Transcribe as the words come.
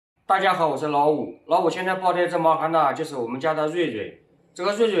大家好，我是老五。老五现在抱的这毛孩呢，就是我们家的瑞瑞。这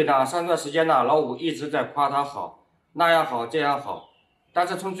个瑞瑞呢，上段时间呢，老五一直在夸他好，那样好，这样好。但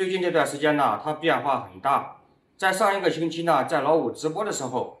是从最近这段时间呢，他变化很大。在上一个星期呢，在老五直播的时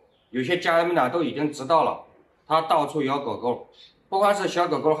候，有些家人们呢都已经知道了，他到处咬狗狗，不管是小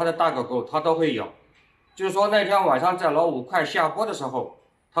狗狗还是大狗狗，他都会咬。就是说那天晚上在老五快下播的时候，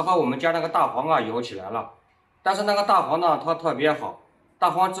他和我们家那个大黄啊咬起来了。但是那个大黄呢，它特别好，大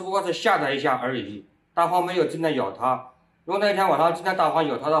黄只不过是吓他一下而已，大黄没有真的咬他。如果那天晚上真的大黄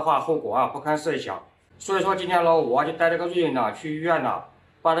咬他的话，后果啊不堪设想。所以说今天老五啊就带这个瑞瑞呢去医院呢，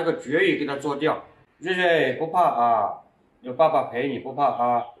把这个绝育给他做掉。瑞瑞不怕啊，有爸爸陪你，不怕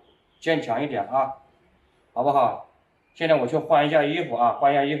啊，坚强一点啊，好不好？现在我去换一下衣服啊，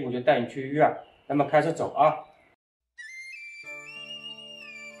换一下衣服就带你去医院，咱们开始走啊。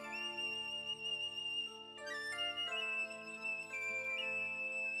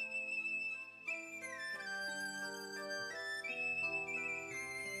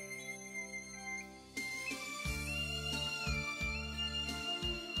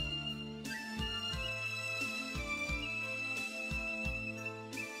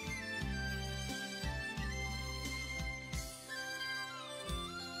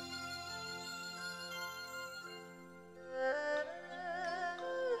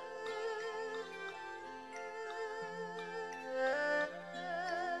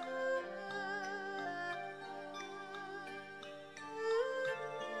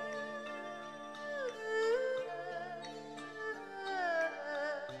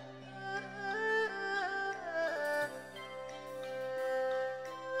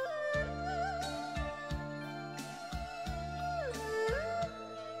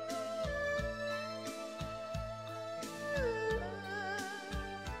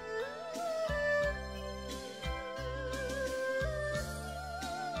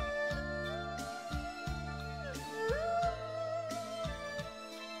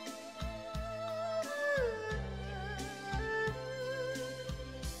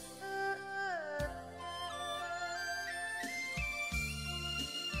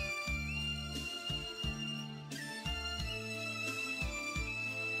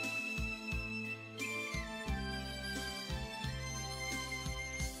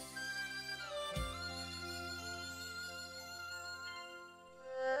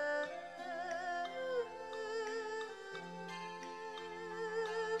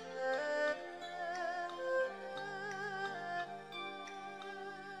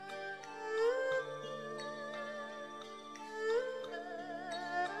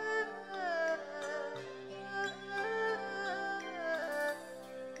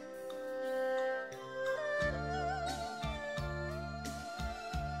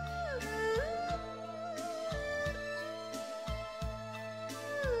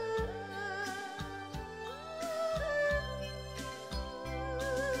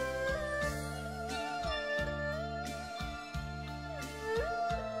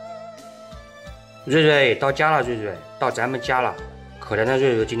瑞瑞到家了，瑞瑞到咱们家了。可怜的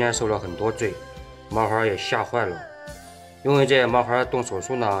瑞瑞今天受了很多罪，毛孩也吓坏了。因为这毛孩动手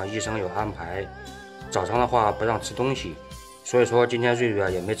术呢，医生有安排，早上的话不让吃东西，所以说今天瑞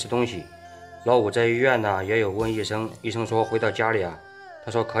瑞也没吃东西。老五在医院呢也有问医生，医生说回到家里啊，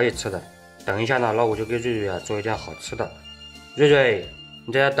他说可以吃的。等一下呢，老五就给瑞瑞啊做一点好吃的。瑞瑞，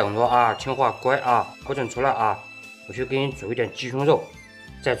你在这等着啊，听话乖啊，不准出来啊。我去给你煮一点鸡胸肉，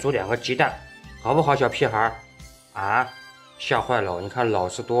再煮2个鸡蛋。好不好，小屁孩啊？吓坏了！你看老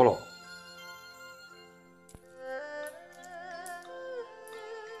实多了。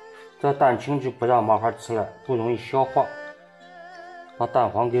这蛋清就不让毛孩吃了，不容易消化。把蛋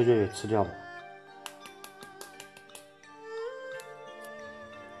黄给瑞瑞吃掉吧。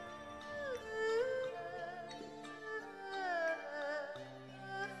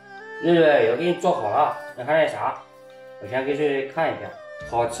瑞瑞，我给你做好了，你看那啥？我先给瑞瑞看一下，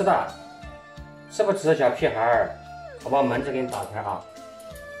好吃的。吃不吃，小屁孩儿？我把门子给你打开啊！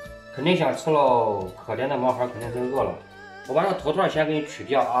肯定想吃喽，可怜的毛孩肯定是饿了。我把这个头套先给你取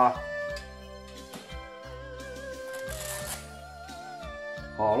掉啊！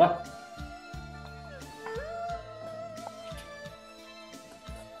好了，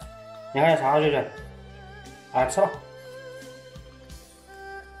你看啥，瑞瑞？啊，吃吧。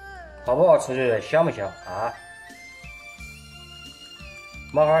好不好吃，瑞瑞？香不香啊？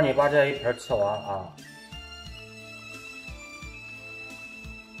毛孩，你把这一盆吃完啊！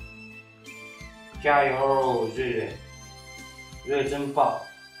加油，瑞瑞，瑞真棒！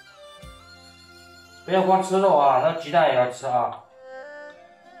不要光吃肉啊，那鸡蛋也要吃啊！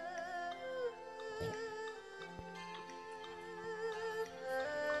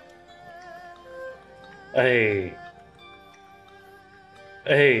哎，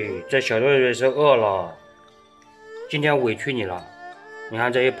这小瑞瑞是饿了，今天委屈你了。你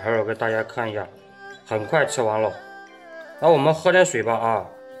看这一盆我给大家看一下，很快吃完了。那我们喝点水吧啊！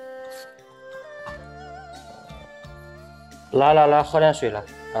来，喝点水了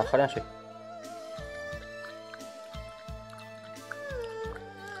啊，喝点水。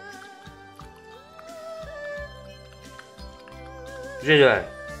瑞瑞，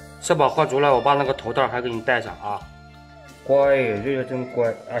吃饱喝足了，我把那个头套还给你戴上啊。乖，瑞瑞真乖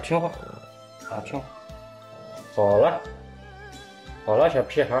啊，听话啊，听话。好了，小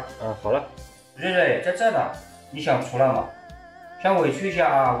屁孩啊，好了。瑞瑞在这呢，你想出来吗？想委屈一下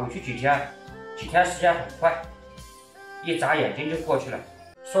啊，委屈几天时间很快，一眨眼睛就过去了。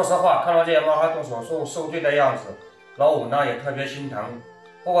说实话，看到这些猫孩动手术受罪的样子，老五呢也特别心疼。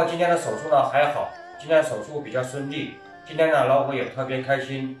不过今天的手术呢还好，今天手术比较顺利。今天呢，老五也特别开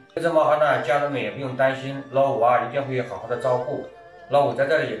心。这只猫孩呢，家人们也不用担心，老五啊一定会好好的照顾。老五在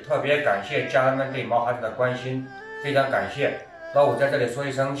这里也特别感谢家人们对毛孩子的关心，非常感谢。老五在这里说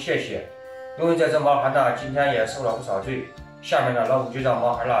一声谢谢。因为这只毛孩呢，今天也受了不少罪。下面呢，老五就让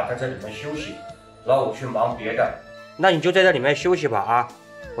毛孩呢在这里面休息，老五去忙别的。那你就在这里面休息吧啊，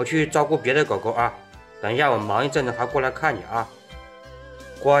我去照顾别的狗狗啊。等一下我忙一阵子还过来看你啊。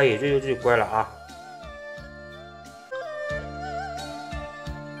乖，瑞瑞最乖了啊。